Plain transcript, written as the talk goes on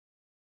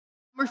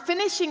We're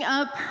finishing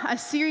up a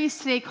series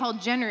today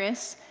called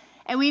Generous,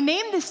 and we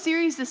named this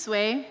series this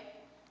way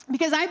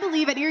because I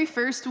believe at Erie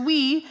First,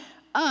 we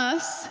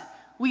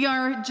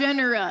are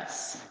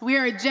generous. We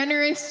are a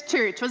generous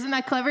church. Wasn't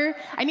that clever?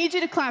 I need you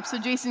to clap so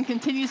Jason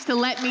continues to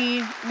let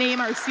me name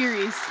our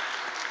series,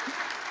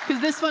 because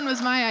this one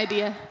was my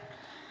idea.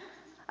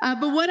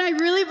 But what I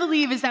really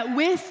believe is that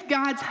with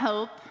God's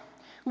help,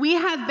 we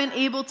have been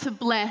able to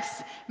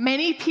bless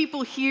many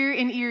people here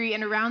in Erie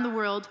and around the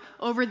world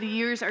over the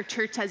years our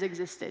church has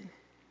existed.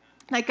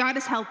 Like, God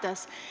has helped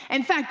us.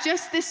 In fact,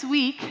 just this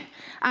week,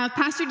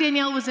 Pastor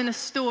Danielle was in a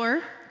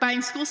store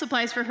buying school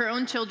supplies for her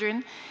own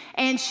children,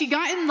 and she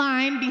got in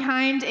line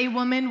behind a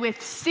woman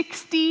with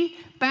 60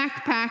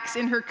 backpacks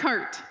in her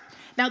cart.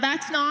 Now,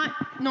 that's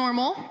not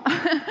normal.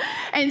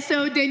 And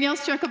so Pastor Danielle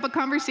struck up a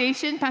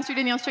conversation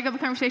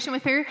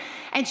with her,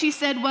 and she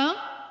said, well,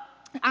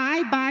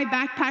 I buy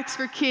backpacks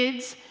for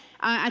kids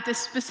at this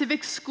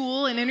specific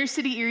school in inner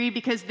city Erie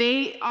because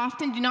they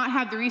often do not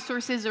have the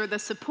resources or the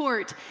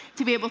support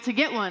to be able to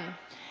get one.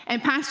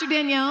 And Pastor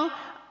Danielle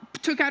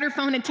took out her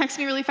phone and texted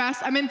me really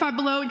fast, I'm in Five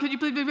Below, and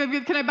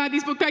can I buy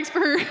these book bags for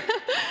her?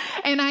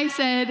 And I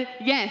said,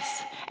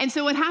 yes. And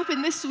so what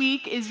happened this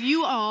week is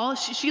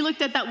she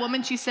looked at that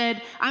woman, she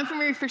said, I'm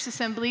from Erie First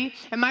Assembly,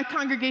 and my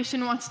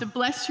congregation wants to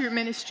bless your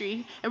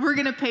ministry, and we're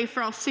gonna pay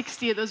for all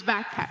 60 of those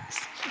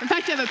backpacks. In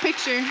fact, I have a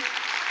picture.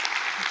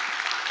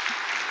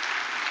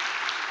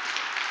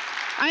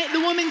 The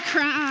woman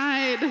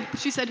cried.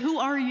 She said, who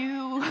are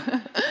you?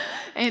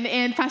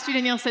 And Pastor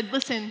Danielle said,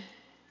 listen,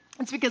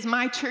 it's because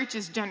my church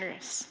is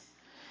generous.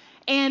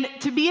 And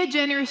to be a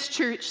generous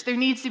church, there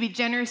needs to be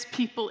generous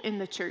people in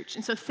the church.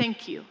 And so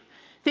thank you.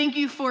 Thank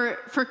you for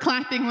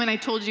clapping when I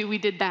told you we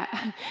did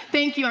that.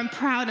 Thank you. I'm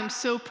proud. I'm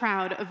so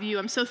proud of you.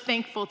 I'm so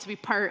thankful to be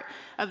part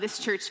of this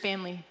church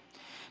family.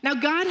 Now,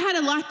 God had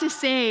a lot to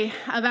say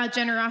about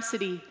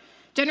generosity.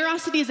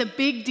 Generosity is a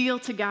big deal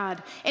to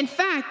God. In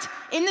fact,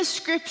 in the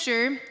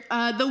scripture,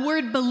 the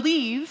word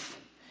believe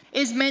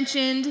is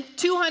mentioned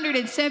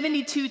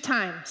 272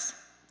 times.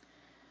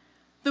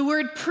 The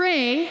word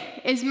pray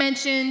is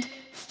mentioned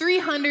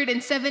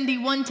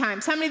 371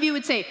 times. How many of you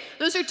would say,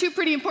 those are two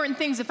pretty important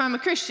things if I'm a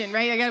Christian,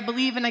 right? I gotta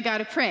believe and I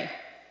gotta pray.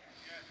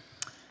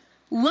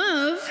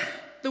 Love,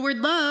 the word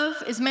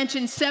love is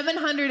mentioned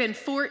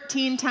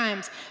 714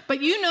 times.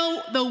 But you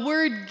know the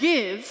word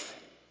give,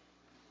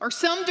 or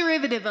some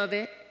derivative of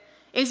it,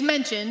 is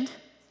mentioned,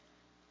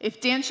 if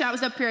Dan Schott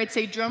was up here, I'd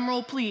say drum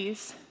roll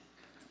please,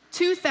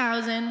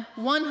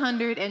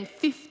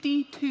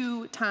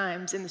 2,152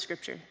 times in the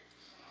scripture.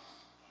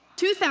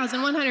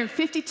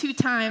 2,152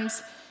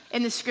 times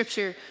in the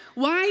scripture.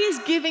 Why is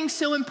giving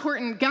so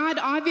important? God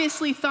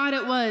obviously thought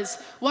it was.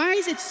 Why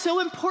is it so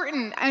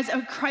important as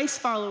a Christ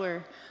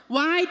follower?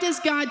 Why does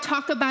God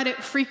talk about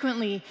it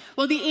frequently?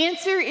 Well, the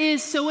answer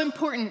is so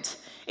important.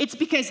 It's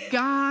because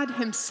God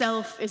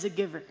himself is a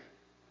giver.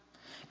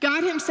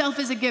 God himself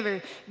is a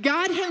giver.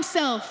 God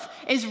himself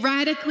is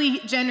radically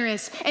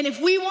generous. And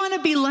if we want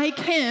to be like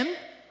him,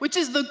 which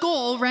is the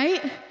goal,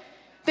 right?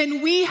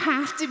 Then we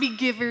have to be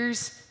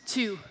givers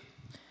too.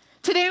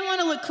 Today, I want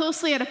to look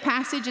closely at a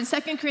passage in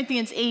 2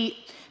 Corinthians 8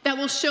 that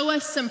will show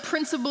us some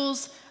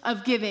principles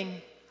of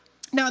giving.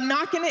 Now, I'm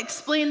not going to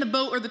explain the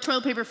boat or the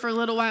toilet paper for a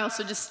little while,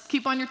 so just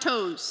keep on your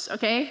toes,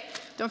 okay?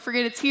 Don't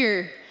forget it's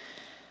here.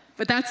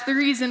 But that's the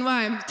reason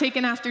why I'm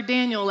taken after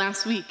Daniel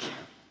last week.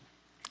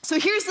 So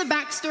here's the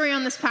backstory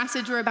on this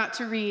passage we're about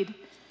to read.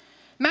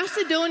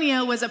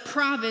 Macedonia was a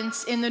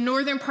province in the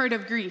northern part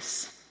of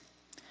Greece.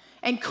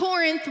 And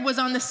Corinth was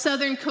on the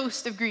southern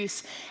coast of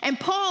Greece. And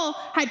Paul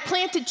had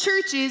planted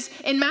churches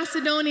in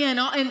Macedonia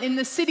and in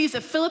the cities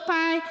of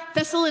Philippi,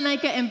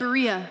 Thessalonica, and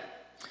Berea.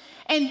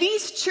 And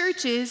these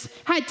churches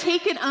had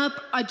taken up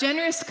a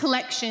generous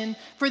collection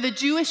for the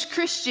Jewish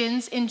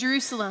Christians in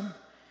Jerusalem.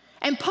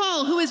 And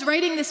Paul, who is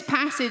writing this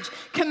passage,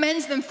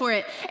 commends them for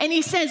it. And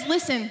he says,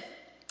 listen,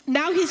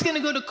 now he's going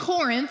to go to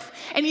Corinth,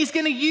 and he's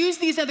going to use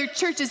these other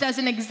churches as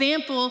an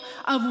example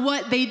of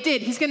what they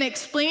did. He's going to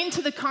explain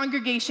to the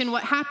congregation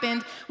what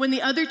happened when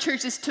the other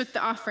churches took the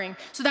offering.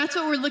 So that's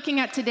what we're looking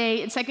at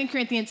today in 2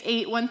 Corinthians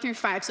 8, 1 through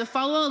 5. So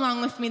follow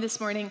along with me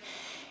this morning.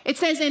 It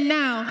says, and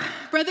now,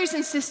 brothers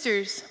and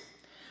sisters,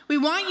 we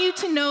want you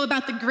to know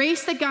about the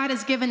grace that God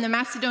has given the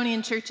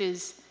Macedonian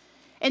churches.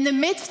 In the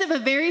midst of a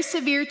very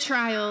severe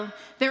trial,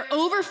 their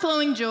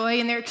overflowing joy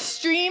and their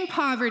extreme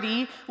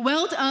poverty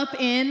welled up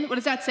in, what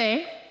does that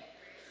say?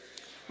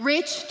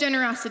 Rich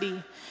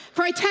generosity.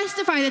 For I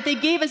testify that they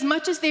gave as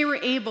much as they were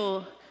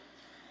able,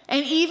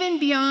 and even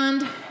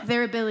beyond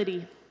their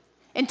ability.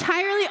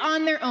 Entirely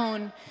on their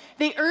own,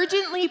 they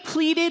urgently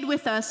pleaded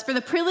with us for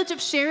the privilege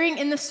of sharing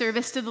in the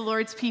service to the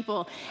Lord's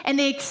people, and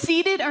they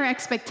exceeded our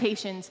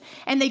expectations,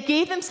 and they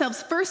gave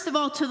themselves first of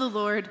all to the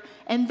Lord,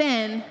 and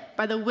then,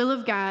 by the will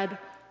of God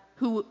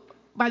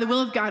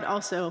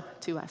also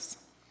to us.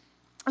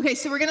 Okay,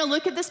 so we're going to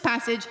look at this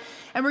passage,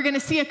 and we're going to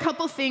see a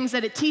couple things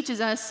that it teaches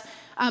us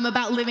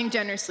about living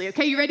generously.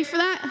 Okay, you ready for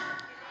that?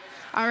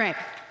 All right.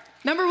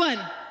 Number one,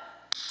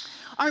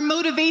 our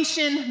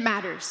motivation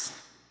matters.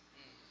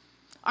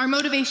 Our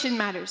motivation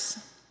matters.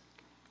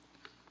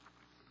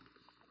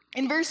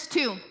 In verse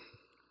 2,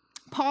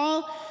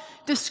 Paul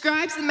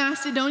describes the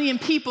Macedonian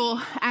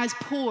people as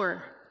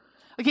poor.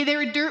 Okay, they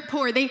were dirt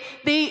poor.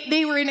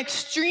 They were in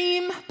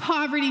extreme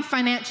poverty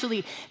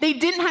financially. They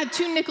didn't have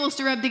two nickels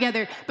to rub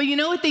together. But you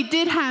know what they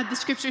did have, the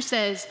scripture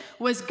says,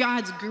 was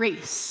God's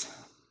grace.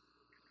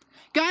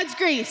 God's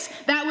grace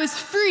that was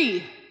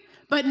free,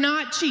 but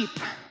not cheap.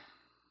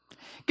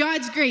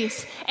 God's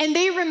grace. And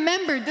they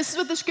remembered, this is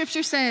what the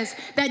scripture says,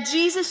 that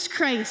Jesus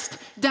Christ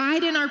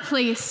died in our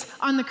place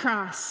on the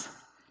cross.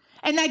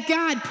 And that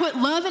God put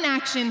love in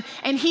action,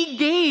 and he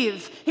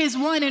gave his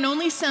one and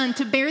only son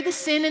to bear the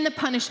sin and the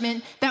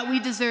punishment that we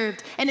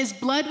deserved. And his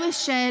blood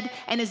was shed,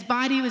 and his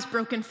body was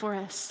broken for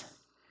us.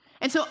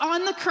 And so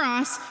on the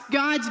cross,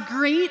 God's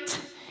great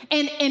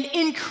and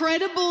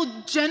incredible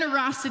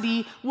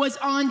generosity was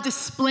on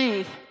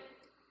display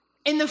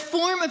in the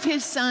form of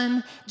his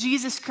son,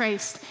 Jesus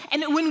Christ.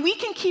 And when we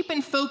can keep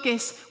in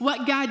focus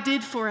what God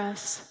did for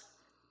us,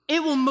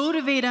 it will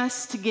motivate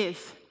us to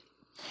give.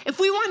 If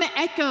we want to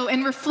echo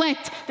and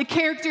reflect the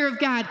character of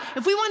God,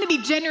 if we want to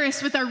be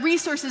generous with our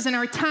resources and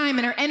our time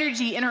and our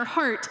energy and our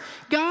heart,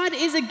 God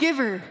is a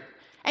giver,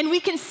 and we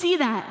can see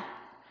that.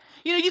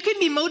 You know, you can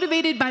be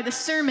motivated by the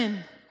sermon.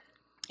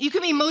 You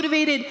can be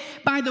motivated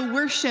by the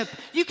worship.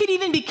 You can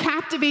even be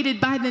captivated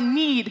by the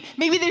need.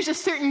 Maybe there's a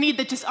certain need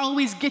that just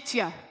always gets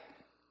you.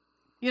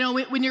 You know,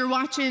 when you're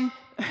watching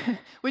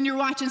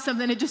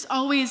something, it just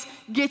always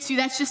gets you.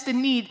 That's just a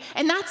need.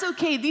 And that's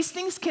okay. These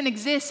things can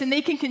exist and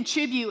they can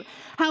contribute.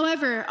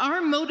 However,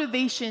 our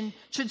motivation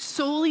should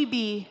solely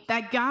be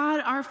that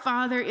God, our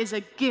Father, is a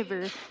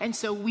giver, and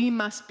so we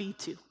must be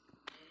too.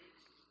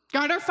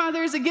 God, our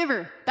Father, is a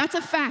giver. That's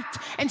a fact.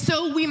 And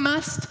so we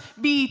must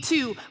be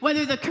too,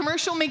 whether the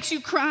commercial makes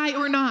you cry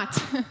or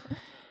not.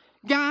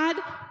 God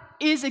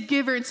is a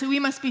giver, and so we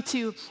must be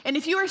too. And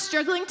if you are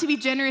struggling to be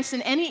generous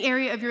in any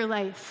area of your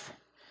life,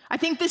 I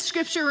think this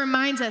scripture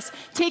reminds us,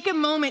 take a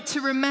moment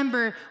to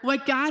remember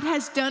what God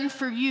has done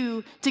for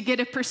you to get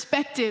a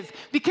perspective,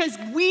 because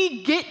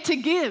we get to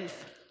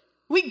give.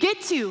 We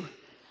get to.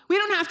 We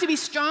don't have to be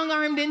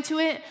strong-armed into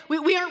it.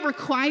 We aren't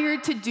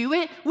required to do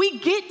it. We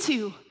get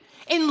to.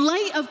 In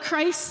light of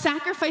Christ's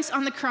sacrifice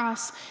on the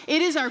cross,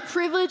 it is our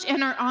privilege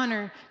and our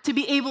honor to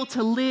be able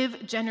to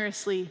live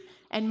generously,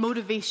 and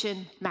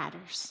motivation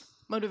matters.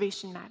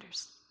 Motivation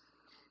matters.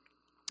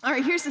 All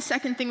right, here's the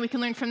second thing we can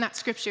learn from that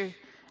scripture.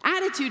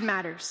 Attitude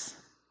matters.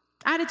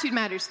 Attitude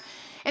matters.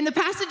 In the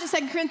passage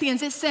in 2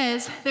 Corinthians, it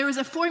says there was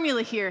a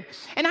formula here.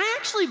 And I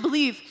actually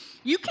believe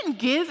you can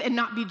give and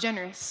not be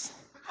generous.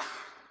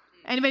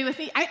 Anybody with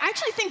me? I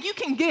actually think you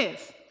can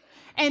give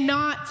and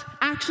not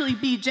actually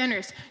be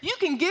generous. You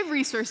can give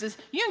resources,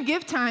 you can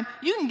give time,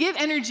 you can give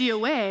energy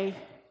away.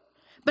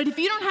 But if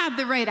you don't have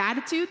the right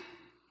attitude,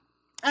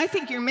 I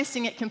think you're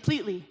missing it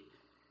completely.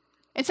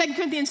 In 2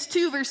 Corinthians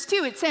 2, verse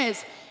 2, it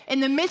says, in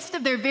the midst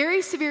of their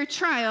very severe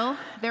trial,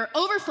 their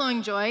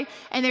overflowing joy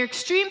and their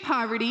extreme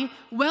poverty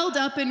welled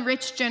up in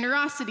rich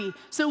generosity.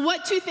 So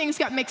what two things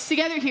got mixed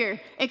together here?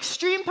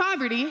 Extreme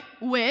poverty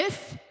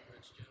with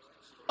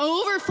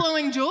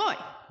overflowing joy.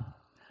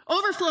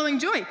 Overflowing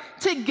joy.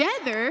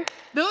 Together,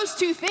 those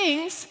two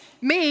things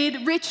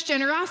made rich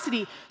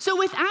generosity. So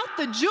without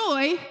the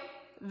joy,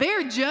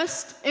 they're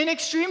just in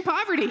extreme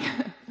poverty.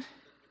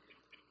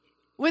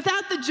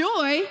 Without the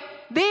joy,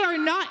 they are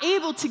not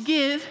able to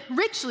give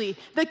richly.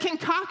 The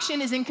concoction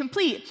is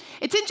incomplete.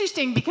 It's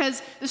interesting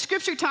because the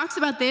scripture talks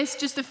about this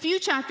just a few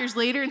chapters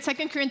later in 2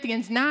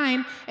 Corinthians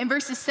 9 and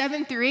verses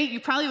 7 through 8. You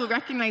probably will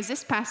recognize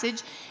this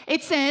passage.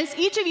 It says,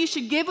 each of you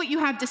should give what you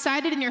have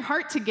decided in your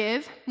heart to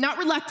give, not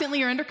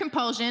reluctantly or under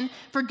compulsion,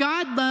 for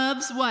God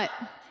loves what?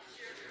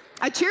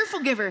 A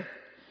cheerful giver.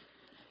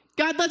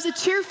 God loves a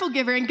cheerful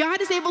giver, and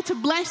God is able to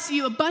bless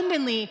you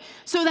abundantly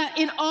so that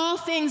in all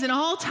things, in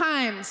all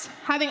times,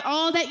 having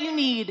all that you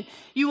need,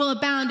 you will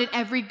abound in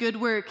every good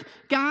work.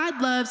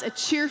 God loves a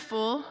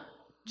cheerful,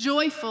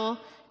 joyful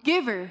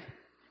giver.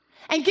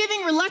 And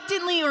giving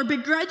reluctantly or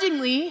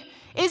begrudgingly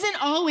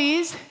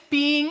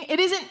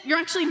you're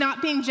actually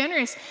not being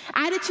generous.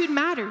 Attitude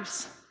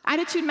matters.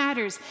 Attitude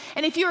matters.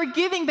 And if you are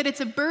giving but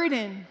it's a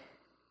burden,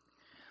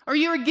 or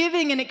you are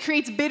giving and it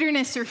creates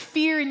bitterness or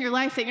fear in your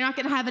life that you're not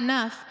going to have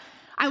enough,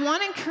 I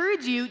want to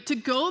encourage you to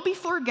go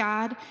before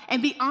God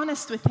and be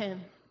honest with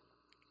him.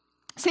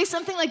 Say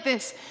something like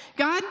this: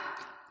 God,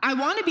 I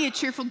want to be a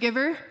cheerful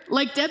giver.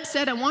 Like Deb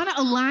said, I want to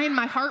align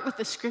my heart with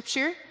the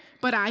scripture,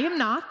 but I am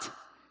not.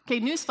 Okay,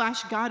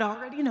 newsflash, God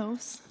already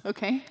knows,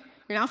 okay?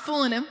 You're not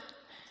fooling him.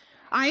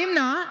 I am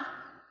not.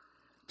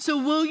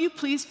 So will you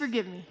please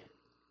forgive me?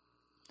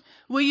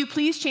 Will you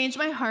please change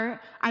my heart?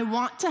 I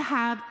want to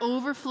have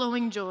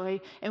overflowing joy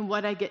in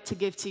what I get to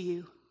give to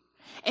you.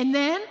 And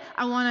then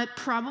I want to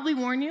probably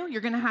warn you,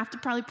 you're going to have to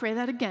probably pray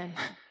that again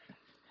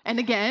and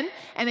again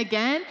and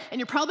again. And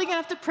you're probably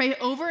going to have to pray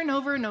over and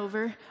over and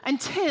over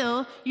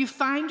until you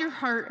find your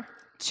heart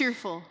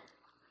cheerful.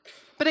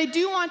 But I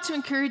do want to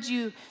encourage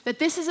you that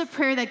this is a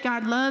prayer that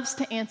God loves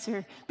to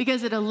answer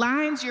because it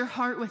aligns your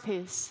heart with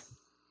his.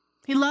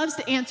 He loves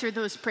to answer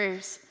those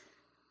prayers.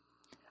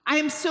 I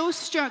am so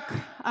struck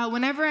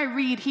whenever I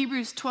read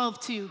Hebrews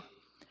 12:2,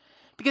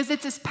 because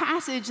it's this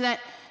passage that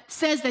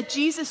says that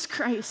Jesus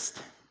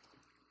Christ,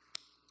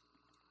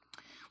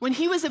 when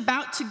he was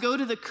about to go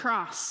to the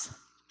cross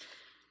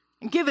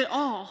and give it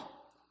all,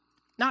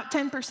 not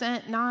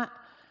 10%, not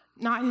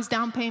his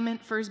down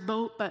payment for his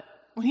boat, but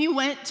when he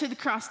went to the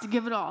cross to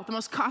give it all, the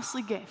most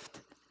costly gift,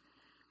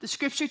 the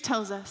scripture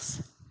tells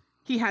us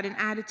he had an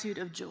attitude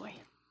of joy.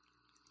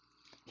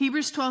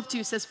 Hebrews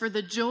 12:2 says, "For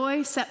the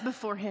joy set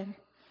before him,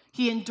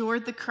 he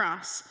endured the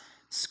cross,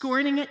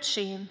 scorning its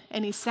shame,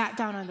 and he sat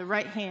down on the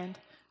right hand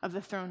of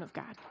the throne of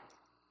God."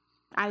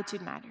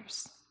 Attitude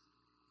matters.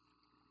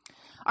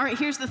 All right,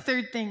 here's the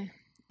third thing.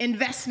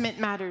 Investment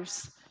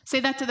matters. Say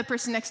that to the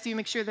person next to you.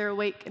 Make sure they're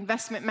awake.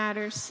 Investment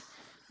matters.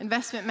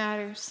 Investment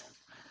matters.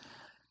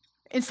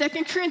 In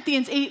 2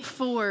 Corinthians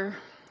 8:4,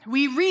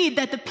 we read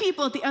that the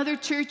people at the other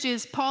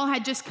churches Paul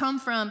had just come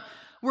from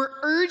were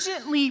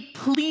urgently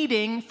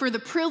pleading for the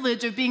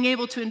privilege of being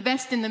able to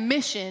invest in the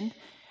mission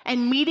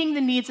and meeting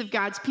the needs of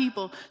God's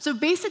people. So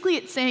basically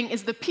it's saying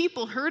is the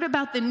people heard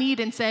about the need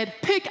and said,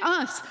 pick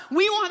us.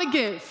 We want to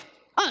give.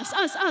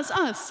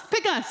 Us.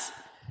 Pick us.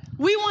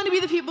 We want to be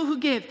the people who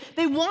give.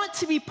 They want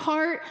to be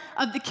part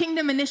of the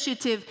kingdom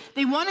initiative.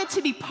 They wanted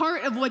to be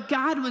part of what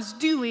God was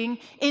doing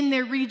in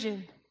their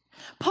region.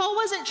 Paul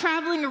wasn't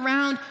traveling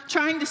around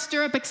trying to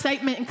stir up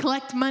excitement and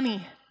collect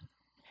money.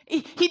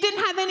 He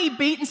didn't have any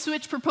bait and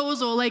switch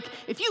proposal like,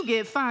 if you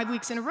give 5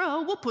 weeks in a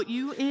row, we'll put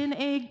you in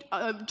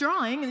a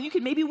drawing and you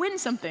could maybe win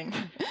something.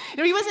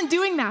 He wasn't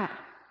doing that.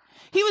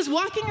 He was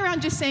walking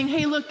around just saying,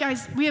 hey, look,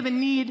 guys, we have a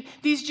need.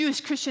 These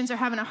Jewish Christians are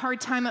having a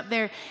hard time up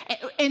there.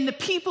 And the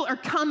people are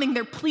coming.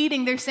 They're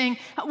pleading. They're saying,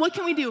 what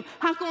can we do?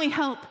 How can we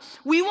help?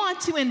 We want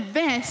to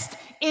invest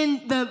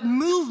in the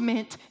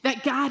movement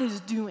that God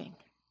is doing.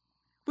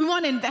 We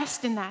want to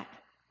invest in that.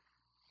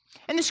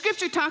 And the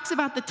scripture talks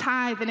about the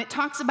tithe, and it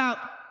talks about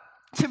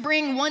to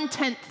bring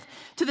 1/10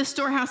 to the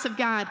storehouse of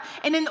God.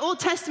 And in the Old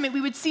Testament,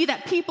 we would see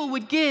that people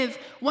would give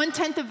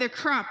 1/10 of their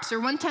crops or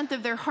 1/10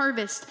 of their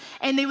harvest,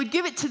 and they would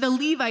give it to the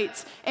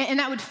Levites, and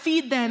that would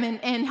feed them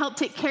and help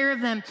take care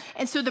of them.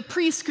 And so the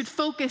priests could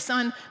focus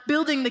on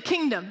building the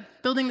kingdom,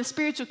 building the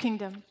spiritual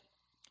kingdom.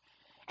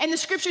 And the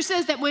scripture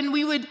says that when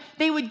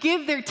they would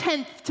give their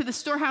 10th to the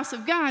storehouse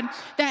of God,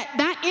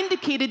 that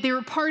indicated they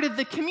were part of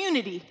the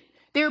community.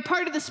 They were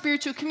part of the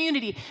spiritual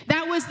community.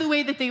 That was the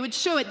way that they would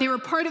show it. They were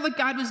part of what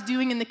God was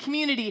doing in the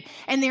community,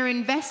 and they were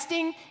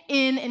investing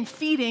in and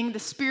feeding the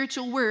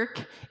spiritual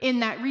work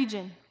in that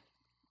region.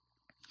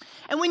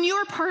 And when you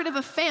are part of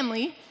a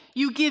family,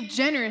 you give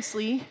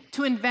generously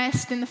to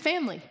invest in the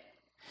family.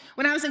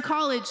 When I was in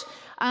college,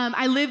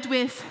 I lived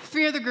with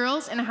 3 other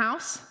girls in a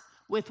house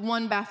with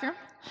 1 bathroom,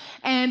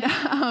 and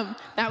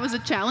that was a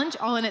challenge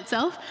all in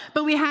itself,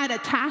 but we had a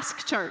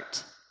task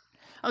chart.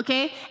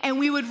 Okay, and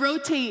we would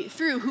rotate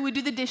through who would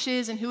do the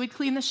dishes and who would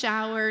clean the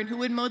shower and who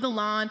would mow the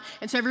lawn.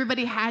 And so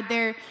everybody had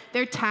their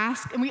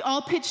task, and we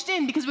all pitched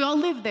in because we all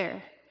lived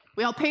there.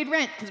 We all paid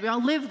rent because we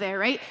all lived there,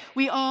 right?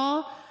 We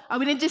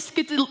didn't just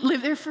get to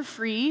live there for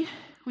free.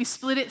 We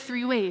split it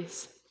 3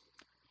 ways.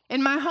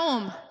 In my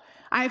home,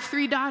 I have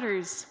 3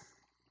 daughters.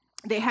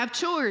 They have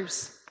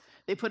chores.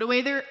 They put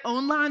away their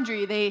own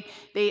laundry.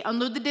 They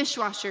unload the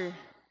dishwasher.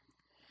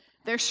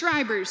 They're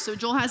Schreibers, so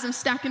Joel has them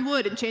stacking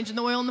wood and changing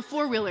the oil in the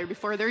 4-wheeler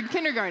before they're in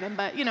kindergarten,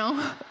 but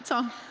it's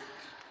all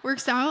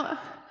works out.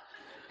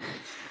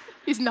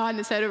 He's nodding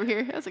his head over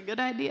here. That's a good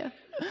idea.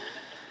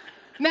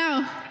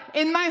 Now,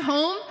 in my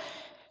home,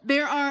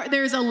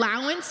 there's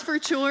allowance for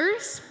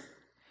chores,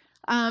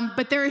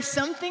 but there are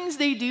some things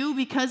they do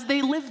because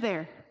they live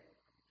there.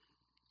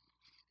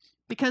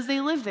 Because they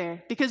live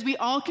there. Because we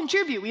all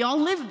contribute. We all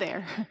live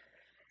there.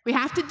 We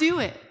have to do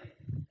it.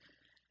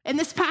 And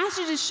this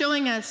passage is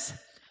showing us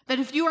that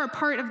if you are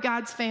part of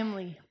God's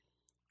family,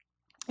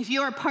 if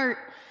you are part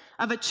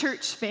of a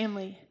church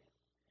family,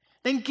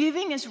 then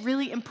giving is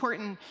really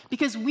important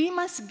because we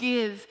must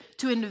give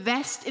to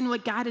invest in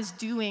what God is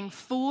doing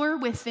for,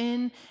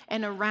 within,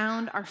 and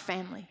around our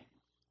family.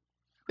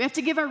 We have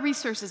to give our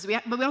resources,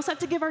 but we also have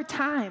to give our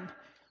time.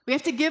 We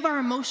have to give our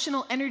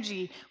emotional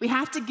energy. We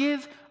have to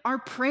give our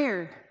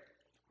prayer.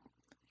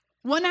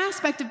 One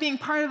aspect of being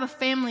part of a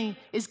family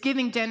is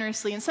giving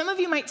generously. And some of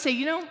you might say,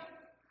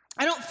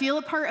 I don't feel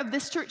a part of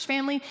this church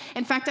family.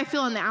 In fact, I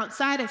feel on the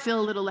outside. I feel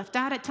a little left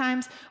out at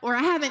times. Or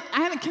I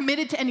haven't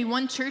committed to any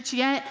one church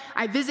yet.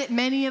 I visit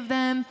many of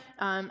them.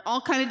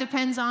 All kind of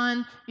depends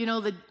on,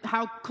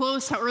 how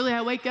early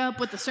I wake up,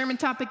 what the sermon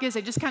topic is.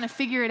 I just kind of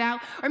figure it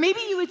out. Or maybe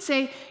you would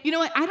say, you know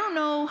what? I don't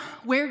know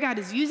where God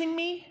is using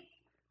me.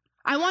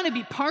 I want to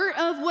be part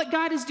of what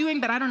God is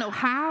doing, but I don't know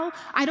how.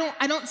 I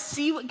don't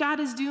see what God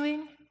is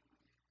doing.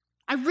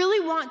 I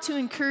really want to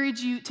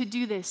encourage you to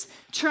do this.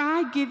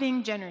 Try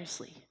giving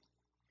generously.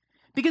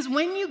 Because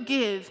when you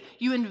give,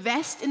 you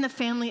invest in the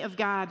family of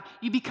God.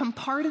 You become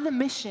part of the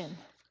mission.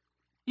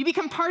 You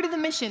become part of the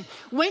mission.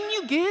 When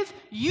you give,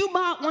 you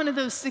bought one of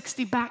those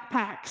 60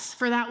 backpacks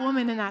for that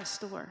woman in that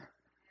store.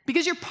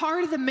 Because you're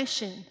part of the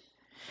mission.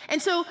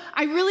 And so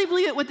I really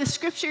believe that what the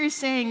scripture is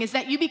saying is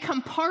that you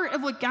become part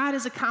of what God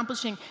is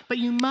accomplishing, but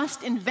you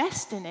must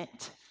invest in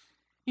it.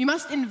 You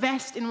must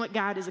invest in what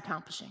God is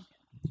accomplishing.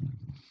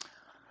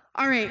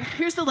 All right,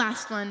 here's the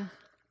last one.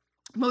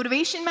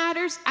 Motivation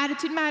matters,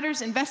 attitude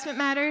matters, investment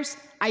matters,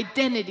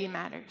 identity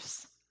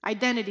matters.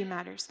 Identity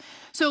matters.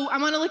 So I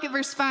want to look at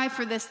verse 5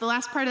 for this, the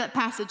last part of that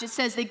passage. It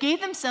says, they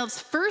gave themselves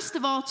first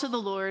of all to the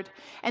Lord,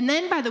 and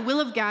then by the will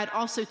of God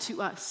also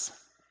to us.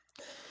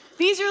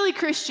 These early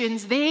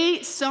Christians,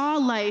 they saw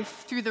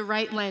life through the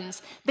right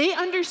lens. They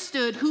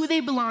understood who they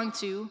belonged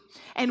to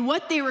and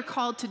what they were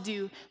called to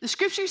do. The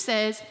scripture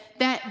says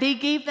that they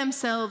gave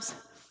themselves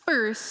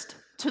first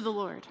to the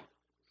Lord.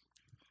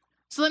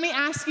 So let me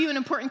ask you an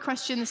important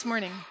question this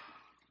morning.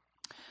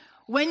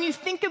 When you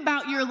think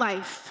about your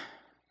life,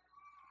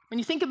 when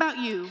you think about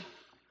you,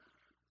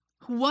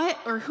 what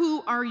or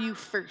who are you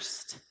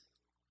first?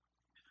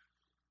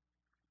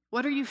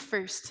 What are you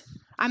first?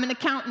 I'm an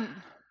accountant.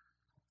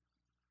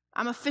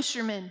 I'm a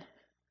fisherman.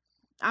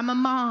 I'm a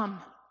mom.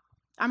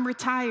 I'm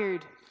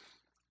retired.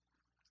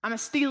 I'm a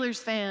Steelers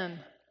fan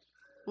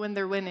when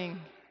they're winning.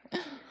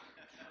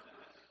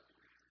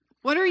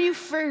 What are you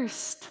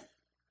first?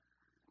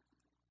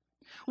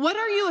 What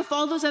are you if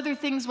all those other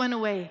things went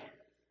away?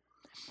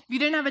 If you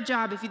didn't have a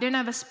job, if you didn't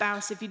have a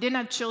spouse, if you didn't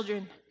have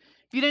children,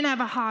 if you didn't have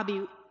a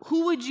hobby,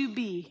 who would you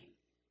be?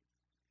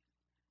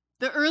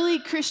 The early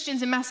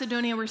Christians in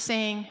Macedonia were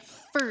saying,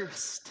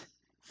 first,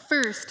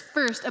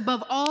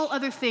 above all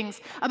other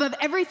things, above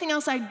everything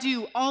else I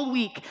do all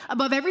week,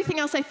 above everything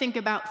else I think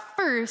about,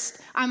 first,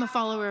 I'm a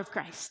follower of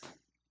Christ.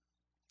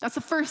 That's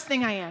the first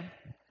thing I am.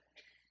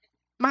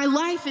 My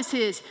life is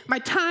his, my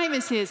time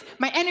is his,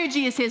 my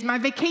energy is his, my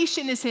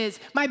vacation is his,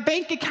 my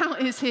bank account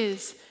is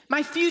his,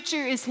 my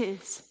future is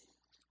his.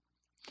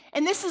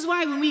 And this is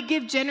why when we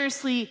give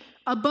generously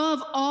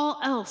above all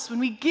else, when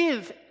we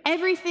give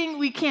everything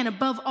we can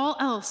above all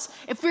else,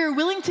 if we're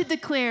willing to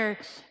declare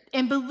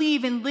and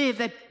believe and live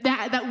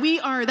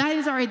that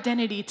is our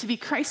identity, to be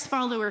Christ's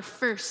follower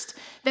first,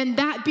 then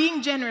that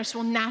being generous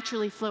will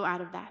naturally flow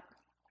out of that.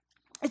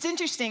 It's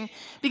interesting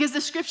because the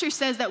scripture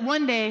says that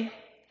one day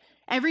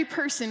every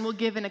person will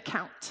give an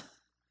account.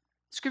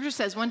 Scripture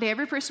says one day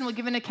every person will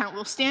give an account.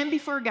 We'll stand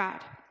before God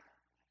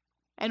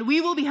and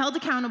we will be held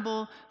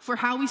accountable for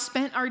how we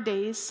spent our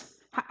days,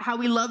 how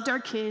we loved our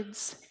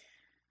kids,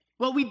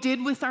 what we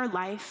did with our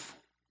life,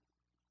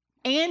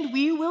 and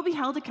we will be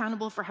held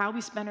accountable for how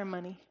we spent our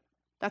money.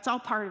 That's all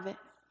part of it.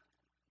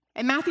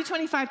 And Matthew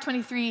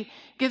 25:23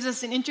 gives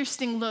us an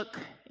interesting look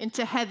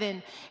into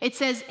heaven. It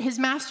says, his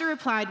master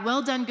replied,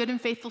 well done, good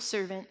and faithful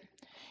servant.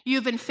 You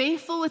have been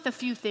faithful with a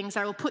few things.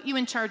 I will put you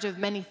in charge of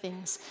many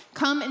things.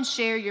 Come and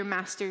share your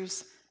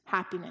master's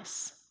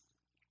happiness.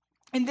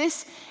 And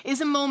this is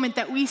a moment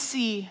that we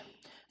see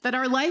that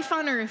our life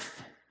on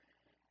earth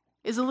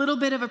is a little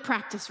bit of a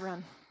practice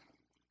run.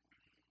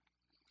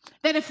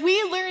 That if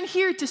we learn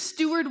here to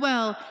steward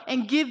well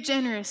and give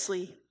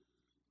generously,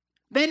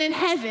 then in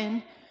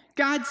heaven,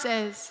 God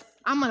says,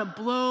 I'm going to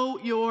blow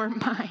your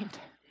mind.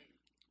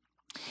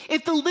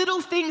 If the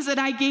little things that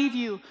I gave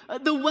you,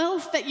 the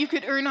wealth that you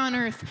could earn on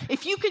earth,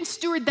 if you can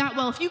steward that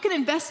well, if you can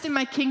invest in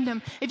my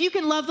kingdom, if you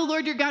can love the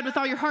Lord your God with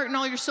all your heart and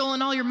all your soul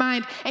and all your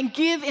mind and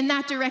give in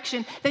that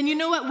direction, then you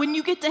know what? When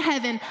you get to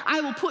heaven,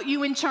 I will put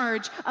you in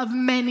charge of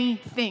many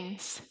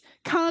things.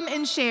 Come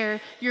and share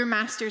your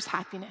master's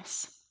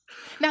happiness.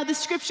 Now, the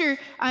scripture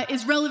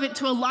is relevant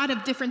to a lot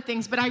of different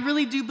things, but I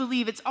really do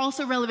believe it's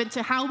also relevant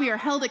to how we are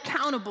held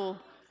accountable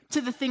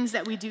to the things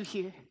that we do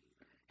here.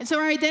 And so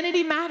our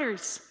identity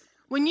matters.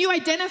 When you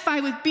identify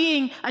with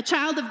being a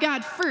child of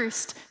God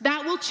first,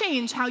 that will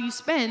change how you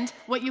spend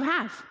what you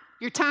have,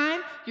 your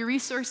time, your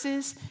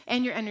resources,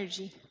 and your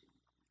energy.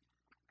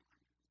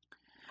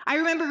 I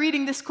remember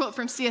reading this quote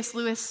from C.S.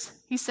 Lewis.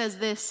 He says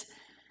this,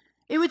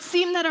 it would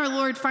seem that our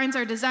Lord finds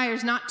our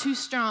desires not too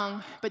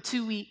strong, but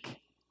too weak.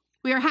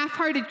 We are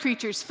half-hearted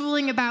creatures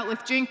fooling about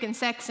with drink and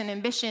sex and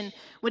ambition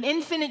when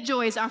infinite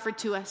joy is offered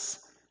to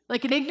us.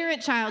 Like an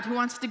ignorant child who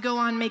wants to go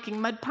on making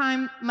mud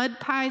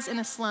pies in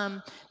a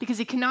slum because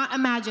he cannot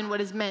imagine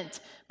what is meant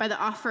by the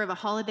offer of a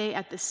holiday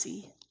at the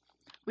sea.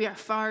 We are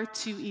far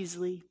too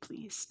easily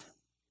pleased.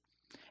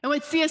 And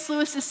what C.S.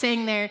 Lewis is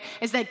saying there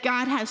is that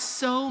God has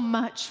so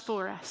much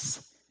for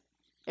us.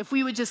 If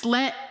we would just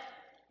let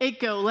it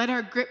go, let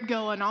our grip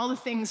go on all the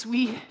things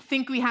we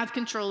think we have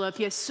control of,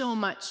 he has so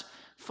much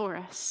for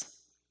us.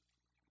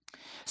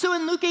 So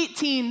in Luke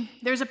 18,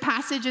 there's a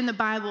passage in the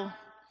Bible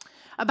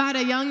about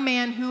a young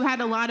man who had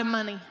a lot of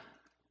money.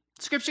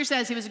 Scripture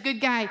says he was a good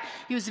guy.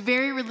 He was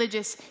very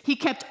religious. He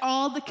kept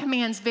all the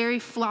commands very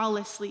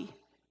flawlessly.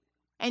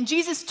 And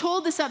Jesus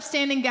told this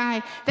upstanding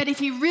guy that if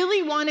he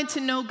really wanted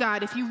to know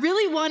God, if he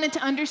really wanted to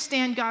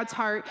understand God's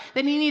heart,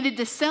 then he needed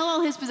to sell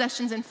all his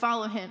possessions and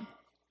follow him.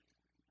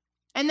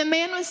 And the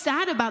man was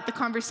sad about the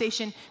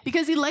conversation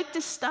because he liked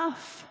his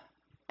stuff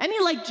and he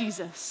liked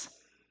Jesus.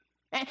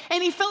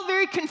 And he felt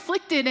very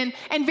conflicted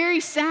and very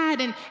sad,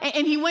 and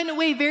he went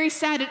away very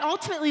sad. And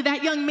ultimately,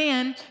 that young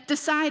man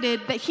decided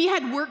that he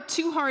had worked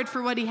too hard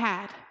for what he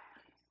had.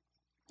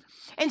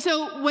 And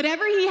so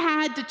whatever he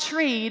had to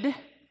trade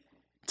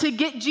to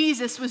get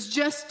Jesus was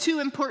just too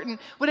important.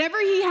 Whatever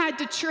he had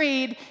to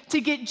trade to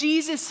get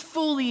Jesus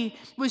fully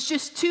was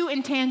just too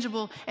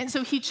intangible. And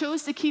so he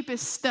chose to keep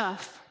his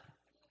stuff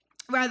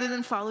rather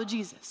than follow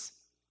Jesus.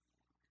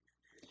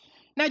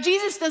 Now,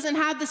 Jesus doesn't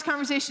have this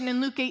conversation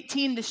in Luke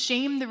 18 to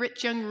shame the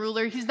rich young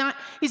ruler. He's not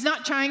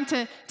trying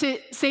to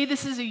say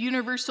this is a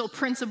universal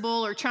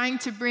principle or trying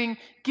to bring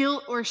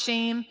guilt or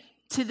shame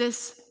to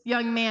this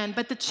young man.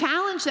 But the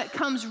challenge that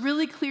comes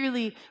really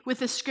clearly with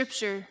the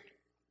scripture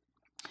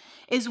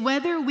is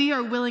whether we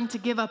are willing to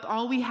give up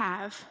all we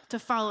have to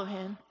follow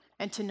him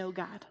and to know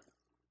God.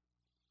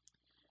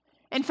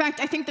 In fact,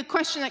 I think the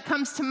question that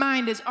comes to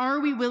mind is, are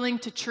we willing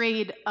to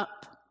trade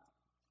up?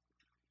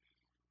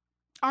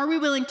 Are we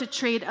willing to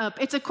trade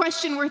up? It's a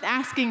question worth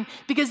asking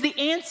because the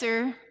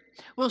answer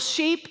will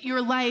shape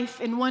your life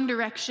in one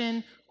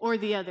direction or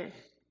the other.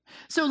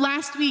 So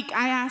last week,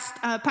 I asked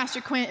Pastor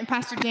Quint and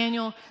Pastor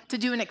Daniel to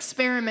do an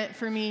experiment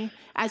for me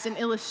as an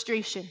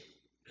illustration.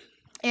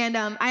 And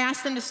I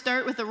asked them to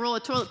start with a roll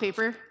of toilet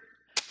paper,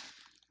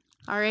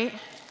 all right,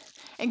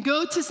 and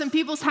go to some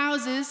people's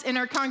houses in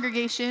our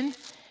congregation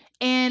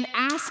and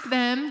ask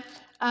them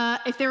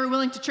if they were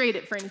willing to trade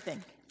it for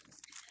anything.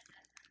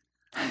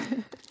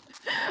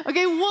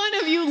 Okay, one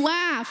of you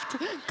laughed.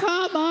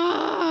 Come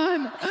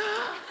on.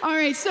 All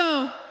right,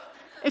 so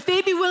if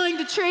they'd be willing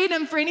to trade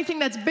them for anything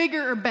that's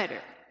bigger or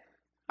better.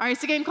 All right,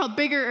 it's a game called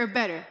Bigger or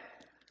Better.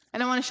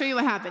 And I want to show you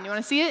what happened. You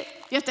want to see it?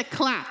 You have to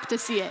clap to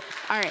see it.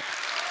 All right.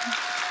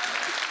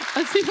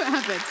 Let's see what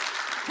happens.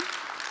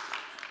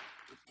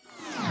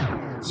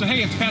 So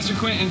hey, it's Pastor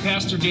Quint and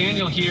Pastor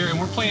Daniel here, and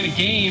we're playing a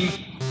game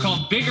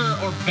called Bigger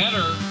or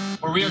Better,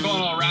 where we are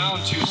going all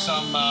around to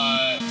some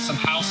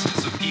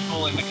houses of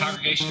people in the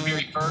congregation of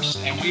Erie First,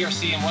 and we are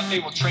seeing what they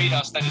will trade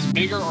us that is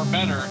bigger or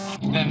better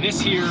than this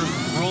here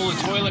roll of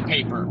toilet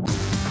paper.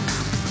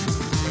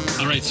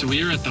 All right, so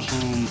we are at the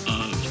home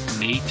of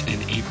Nate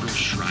and April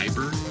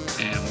Schreiber,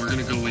 and we're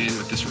gonna go in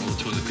with this roll of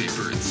toilet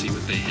paper and see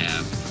what they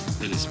have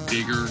that is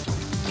bigger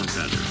or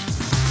better.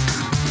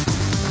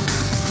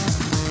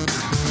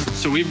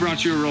 So we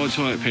brought you a roll of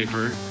toilet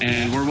paper,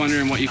 and we're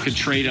wondering what you could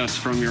trade us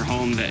from your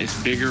home that is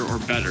bigger or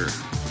better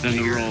than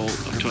the roll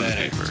of toilet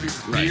paper.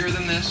 Right. Bigger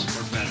than this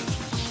or better than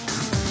this?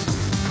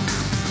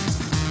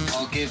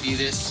 I'll give you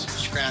this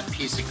scrap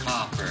piece of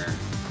copper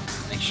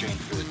in exchange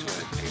for the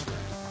toilet paper.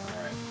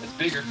 All right, that's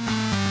bigger.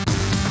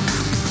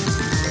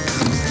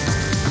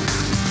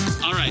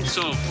 All right,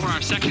 so for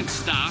our second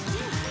stop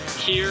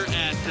here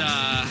at,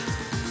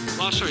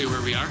 well, I'll show you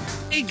where we are.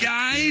 Hey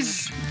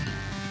guys!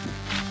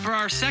 For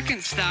our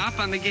second stop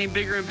on the game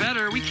Bigger and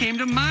Better, we came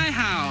to my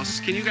house.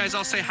 Can you guys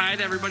all say hi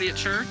to everybody at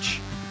church?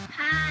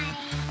 Hi.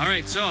 All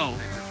right, so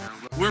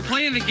we're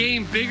playing the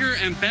game Bigger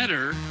and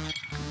Better.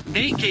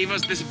 Nate gave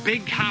us this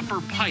big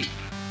copper pipe,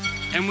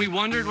 and we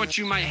wondered what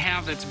you might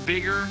have that's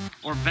bigger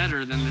or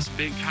better than this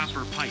big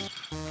copper pipe.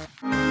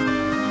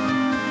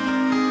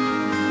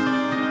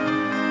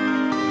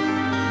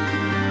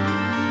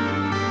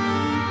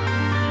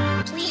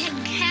 We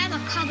have a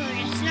cupboard.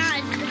 It's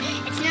not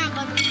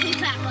big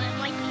that, but it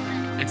might be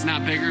better. It's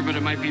not bigger, but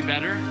it might be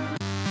better?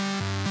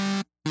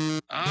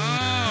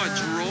 Oh, a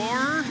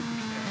drawer?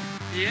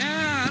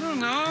 Yeah, I don't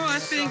know. I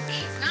think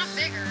It's not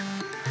bigger.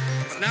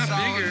 it's not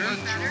bigger,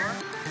 Better.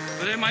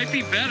 but it might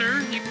be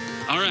better.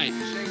 All right,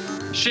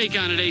 shake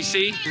on it,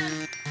 AC. All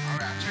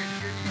right, here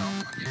you go.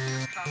 I'll give you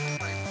this copper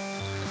plate.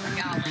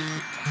 Golly.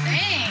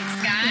 Thanks,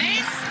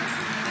 guys.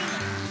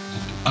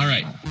 All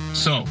right,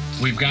 so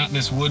we've got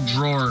this wood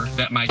drawer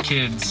that my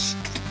kids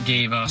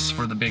gave us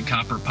for the big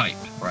copper pipe.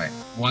 Right.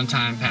 One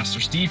time, Pastor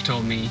Steve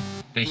told me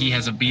that he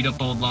has a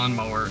beat-up old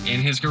lawnmower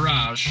in his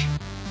garage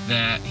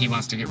that he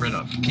wants to get rid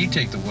of. He'd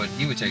take the wood.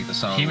 He would take the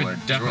solid He would wood.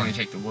 definitely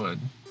take the wood.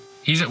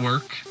 He's at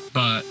work,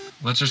 but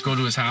let's just go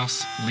to his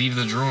house, leave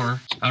the drawer.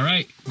 All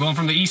right, going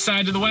from the east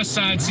side to the west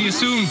side. See you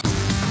soon.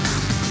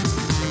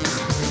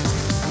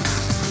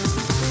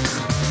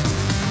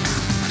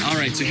 All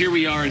right, so here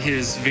we are in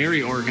his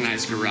very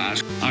organized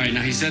garage. All right,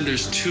 now he said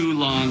there's 2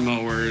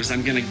 lawnmowers.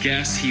 I'm gonna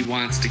guess he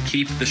wants to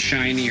keep the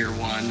shinier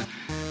one,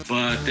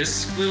 but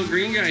this little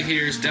green guy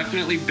here is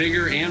definitely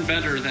bigger and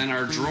better than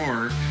our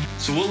drawer.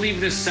 So we'll leave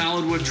this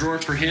solid wood drawer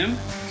for him,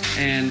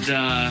 and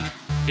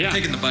yeah.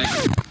 Taking the bike.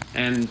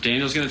 And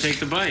Daniel's gonna take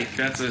the bike.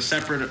 That's a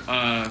separate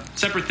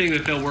thing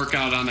that they'll work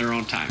out on their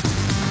own time.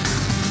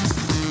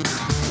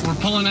 We're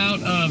pulling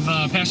out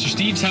of Pastor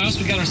Steve's house.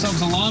 We got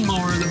ourselves a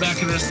lawnmower in the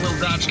back of this little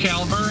Dodge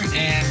Caliber,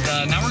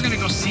 and now we're gonna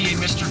go see a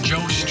Mr. Joe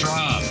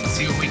Straub and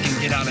see what we can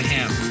get out of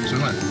him. So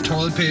we went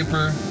toilet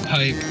paper,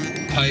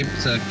 pipe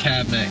to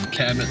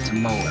cabinet to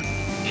mower.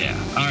 Yeah.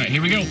 All right,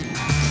 here we go.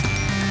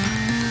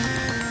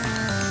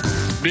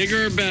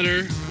 Bigger or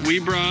better, we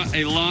brought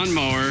a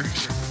lawnmower.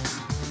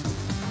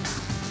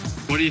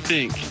 What do you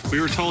think? We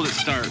were told it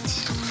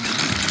starts.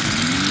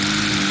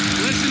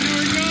 Listen to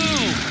her go!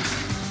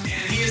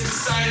 And he has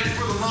decided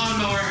for the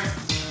lawnmower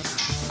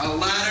a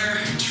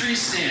ladder tree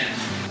stand.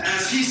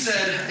 As he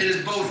said, it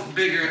is both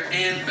bigger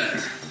and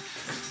better.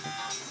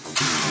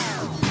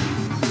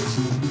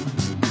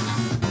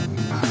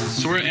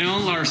 So we're at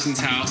Alan Larson's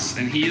house,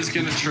 and he is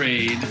going to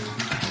trade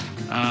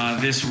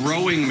this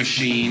rowing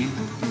machine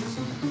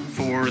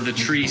for the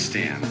tree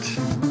stand.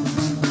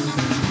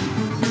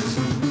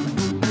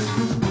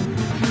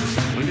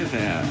 Look at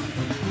that.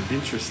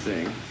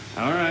 Interesting.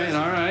 All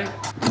right.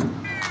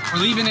 We're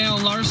leaving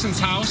Alan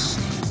Larson's house,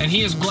 and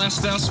he has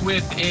blessed us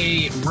with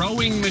a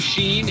rowing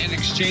machine in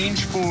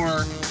exchange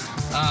for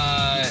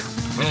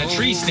a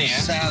tree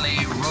stand. Sally,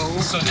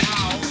 row. So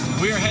now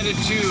we are headed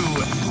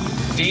to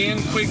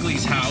Dan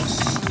Quigley's house,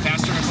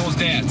 Pastor Nicole's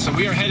dad. So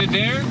we are headed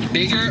there.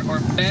 Bigger or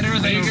better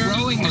than a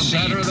rowing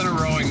machine? Better than a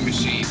rowing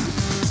machine.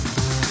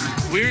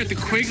 We're at the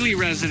Quigley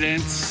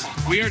residence.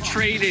 We are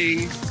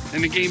trading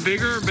in the game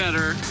Bigger or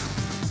Better,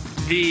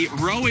 the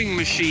rowing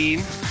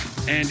machine.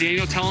 And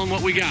Daniel, tell him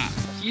what we got.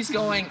 He's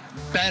going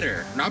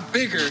better, not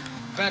bigger,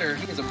 better.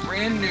 He has a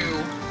brand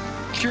new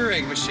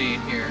Keurig machine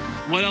here.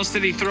 What else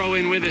did he throw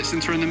in with it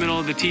since we're in the middle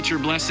of the teacher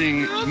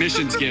blessing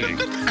missions giving?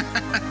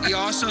 He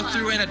also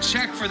threw in a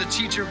check for the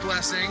teacher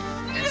blessing.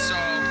 And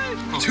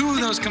so two of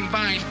those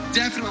combined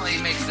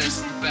definitely makes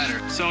this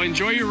better. So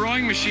enjoy your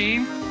rowing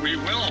machine. We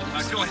will.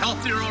 I feel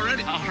healthier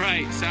already. All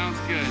right, sounds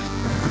good.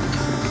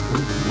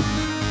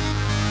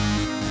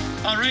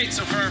 All right,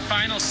 so for our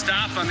final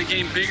stop on the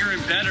game Bigger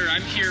and Better,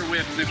 I'm here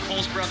with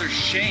Nicole's brother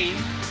Shane,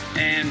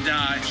 and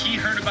he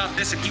heard about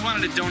this and he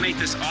wanted to donate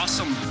this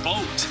awesome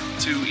boat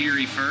to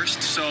Erie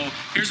First. So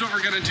here's what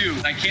we're gonna do.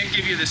 I can't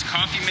give you this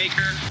coffee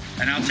maker,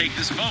 and I'll take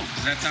this boat.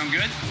 Does that sound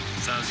good?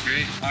 Sounds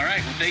great. All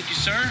right, well, thank you,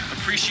 sir.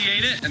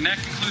 Appreciate it. And that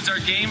concludes our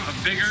game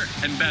of Bigger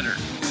and Better.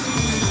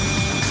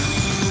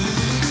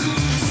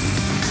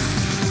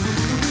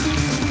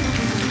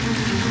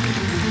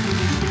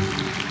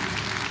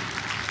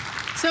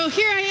 So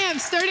here I am,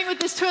 starting with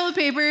this toilet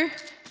paper.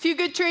 A few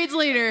good trades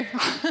later,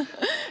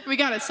 we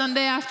got a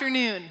Sunday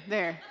afternoon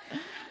there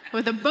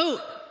with a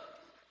boat.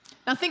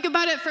 Now think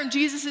about it from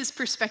Jesus'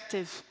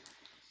 perspective.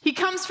 He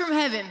comes from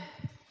heaven,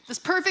 this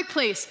perfect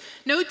place,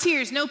 no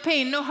tears, no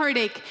pain, no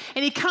heartache,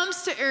 and he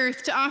comes to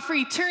earth to offer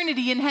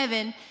eternity in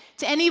heaven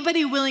to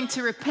anybody willing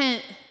to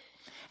repent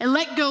and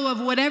let go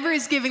of whatever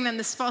is giving them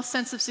this false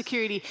sense of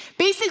security.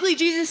 Basically,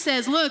 Jesus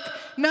says, look,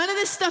 none of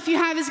this stuff you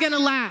have is gonna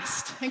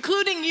last,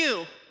 including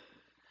you.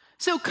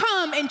 So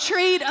come and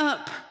trade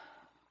up.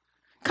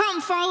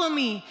 Come, follow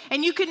me,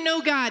 and you can know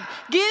God.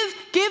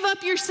 Give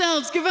up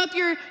yourselves, give up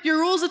your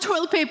rolls of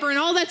toilet paper and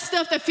all that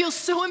stuff that feels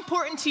so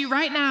important to you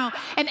right now,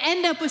 and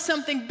end up with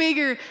something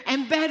bigger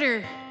and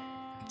better.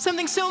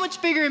 Something so much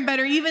bigger and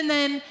better, even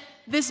than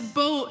this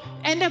boat.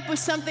 End up with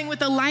something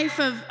with a life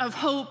of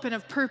hope and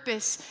of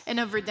purpose and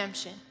of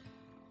redemption.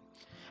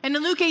 And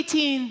in Luke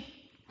 18,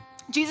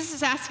 Jesus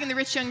is asking the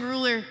rich young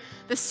ruler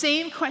the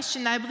same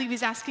question that I believe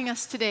he's asking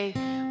us today.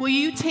 Will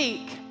you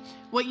take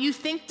what you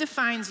think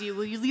defines you?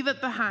 Will you leave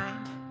it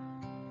behind?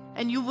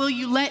 And will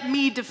you let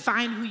me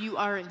define who you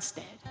are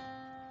instead?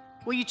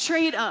 Will you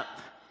trade up?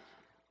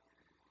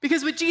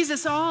 Because with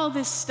Jesus, all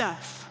this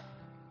stuff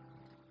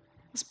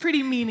is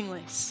pretty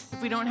meaningless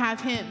if we don't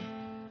have him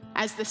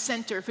as the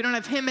center, if we don't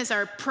have him as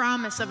our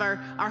promise of our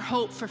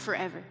hope for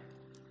forever.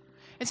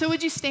 And so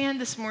would you stand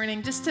this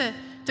morning just to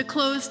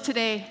close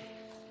today?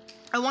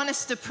 I want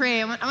us to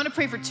pray. I want to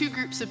pray for two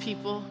groups of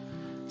people.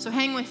 So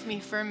hang with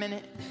me for a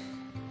minute.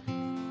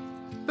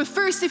 But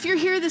first, if you're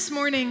here this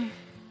morning,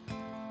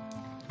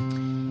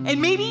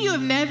 and maybe you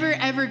have never,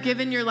 ever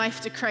given your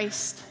life to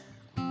Christ,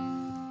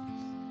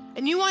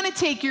 and you want to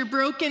take your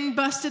broken,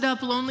 busted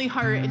up, lonely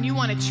heart, and you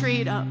want to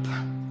trade up.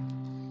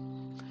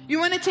 You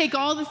want to take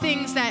all the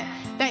things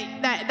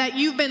that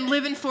you've been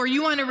living for.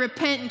 You want to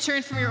repent and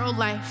turn from your old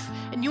life,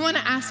 and you want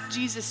to ask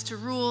Jesus to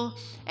rule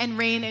and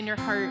reign in your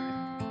heart.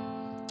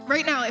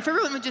 Right now, if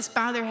everyone would just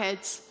bow their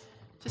heads,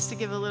 just to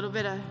give a little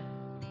bit of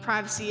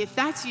privacy. If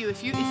that's you,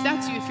 if you're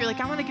like,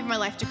 I want to give my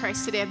life to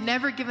Christ today. I've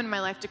never given my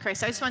life to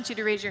Christ. I just want you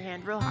to raise your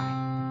hand real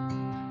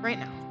high, right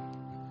now.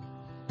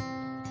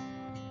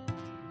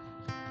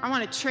 I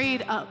want to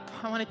trade up.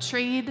 I want to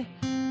trade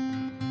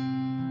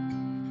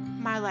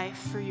my life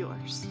for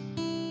yours.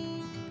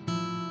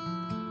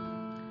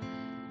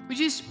 Would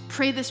you just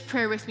pray this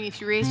prayer with me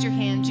if you raised your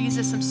hand?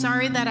 Jesus, I'm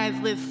sorry that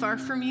I've lived far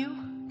from you.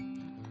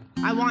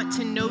 I want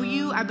to know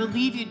you. I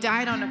believe you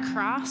died on a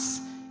cross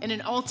in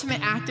an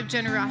ultimate act of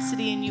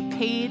generosity, and you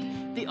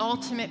paid the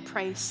ultimate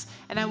price.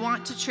 And I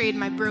want to trade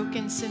my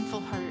broken,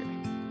 sinful heart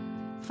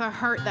for a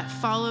heart that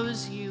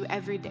follows you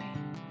every day.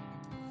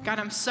 God,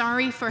 I'm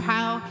sorry for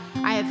how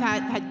I have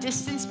had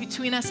distance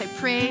between us. I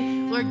pray,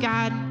 Lord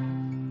God,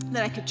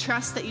 that I could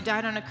trust that you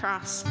died on a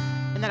cross,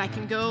 and that I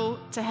can go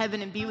to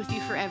heaven and be with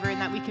you forever,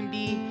 and that we can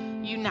be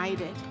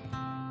united.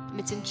 And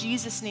it's in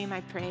Jesus' name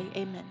I pray,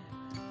 amen.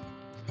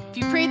 If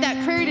you prayed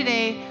that prayer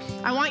today,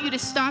 I want you to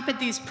stop at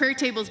these prayer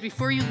tables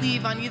before you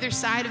leave on either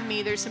side of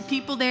me. There's some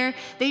people there.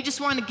 They just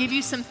want to give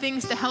you some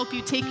things to help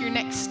you take your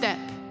next step,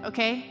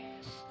 okay?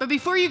 But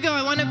before you go,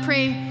 I want to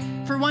pray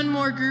for one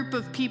more group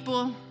of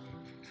people.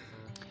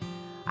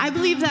 I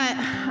believe that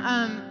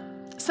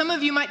some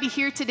of you might be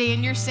here today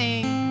and you're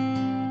saying,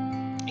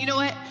 you know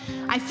what?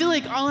 I feel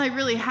like all I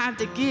really have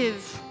to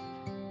give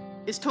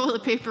is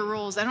toilet paper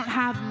rolls. I don't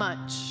have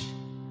much.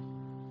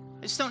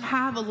 I just don't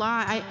have a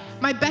lot.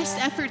 My best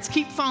efforts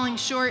keep falling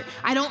short.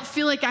 I don't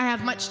feel like I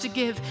have much to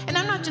give. And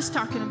I'm not just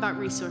talking about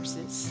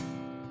resources.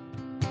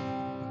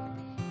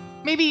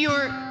 Maybe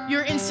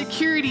your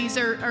insecurities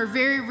are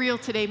very real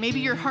today. Maybe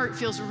your heart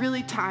feels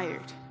really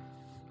tired.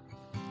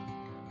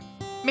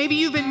 Maybe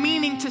you've been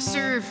meaning to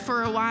serve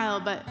for a while,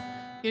 but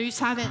you just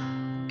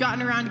haven't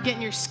gotten around to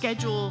getting your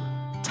schedule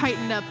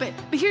tightened up. But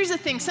here's the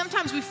thing.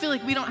 Sometimes we feel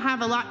like we don't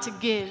have a lot to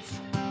give.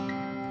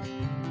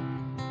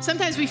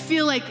 Sometimes we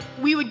feel like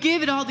we would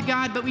give it all to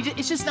God, but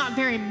it's just not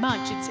very much.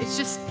 It's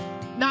just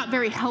not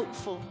very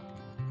helpful.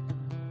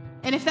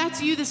 And if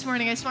that's you this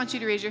morning, I just want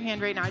you to raise your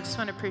hand right now. I just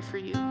want to pray for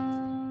you.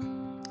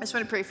 I just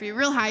want to pray for you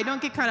real high.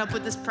 Don't get caught up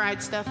with this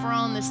pride stuff. We're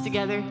all in this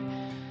together.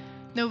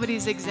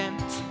 Nobody's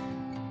exempt.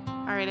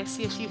 All right, I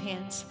see a few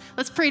hands.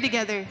 Let's pray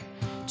together.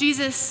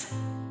 Jesus,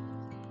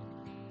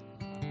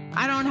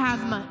 I don't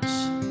have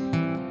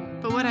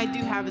much, but what I do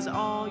have is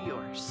all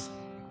yours.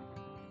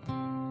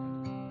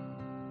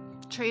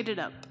 Trade it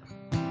up.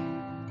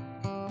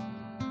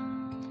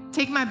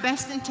 Take my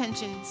best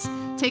intentions,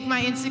 take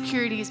my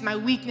insecurities, my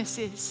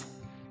weaknesses,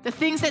 the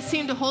things that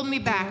seem to hold me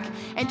back,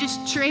 and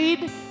just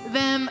trade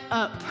them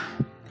up.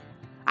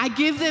 I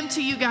give them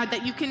to you, God,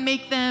 that you can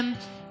make them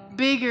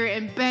bigger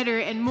and better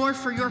and more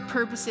for your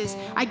purposes.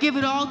 I give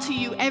it all to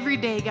you every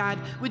day, God.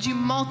 Would you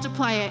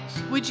multiply it?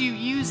 Would you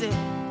use it?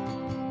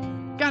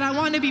 God, I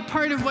want to be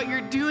part of what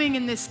you're doing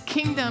in this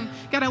kingdom.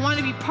 God, I want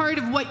to be part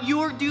of what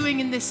you're doing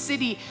in this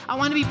city. I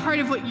want to be part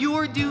of what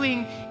you're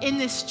doing in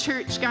this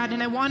church, God,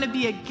 and I want to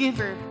be a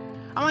giver.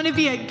 I want to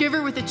be a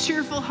giver with a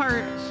cheerful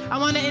heart. I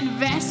want to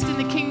invest in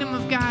the kingdom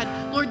of God.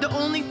 Lord, the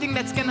only thing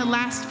that's going to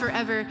last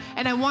forever.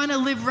 And I want to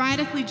live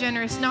radically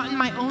generous, not in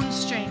my own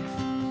strength,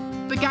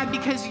 but God,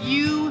 because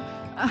you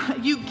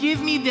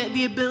give me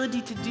the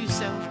ability to do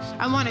so.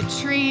 I want to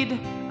trade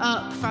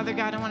up, Father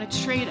God. I want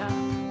to trade up.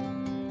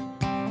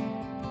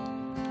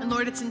 And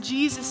Lord, it's in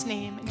Jesus'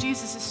 name, in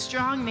Jesus'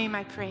 strong name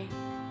I pray.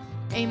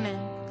 Amen.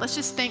 Let's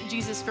just thank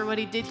Jesus for what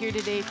he did here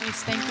today.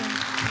 Please thank him.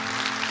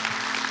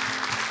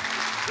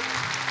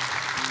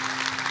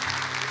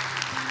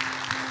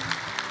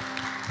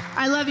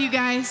 I love you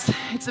guys.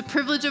 It's a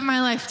privilege of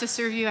my life to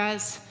serve you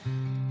as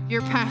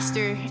your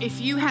pastor.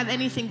 If you have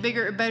anything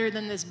bigger or better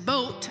than this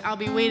boat, I'll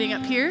be waiting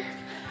up here.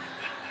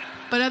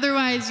 But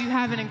otherwise, you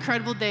have an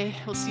incredible day.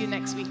 We'll see you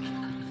next week.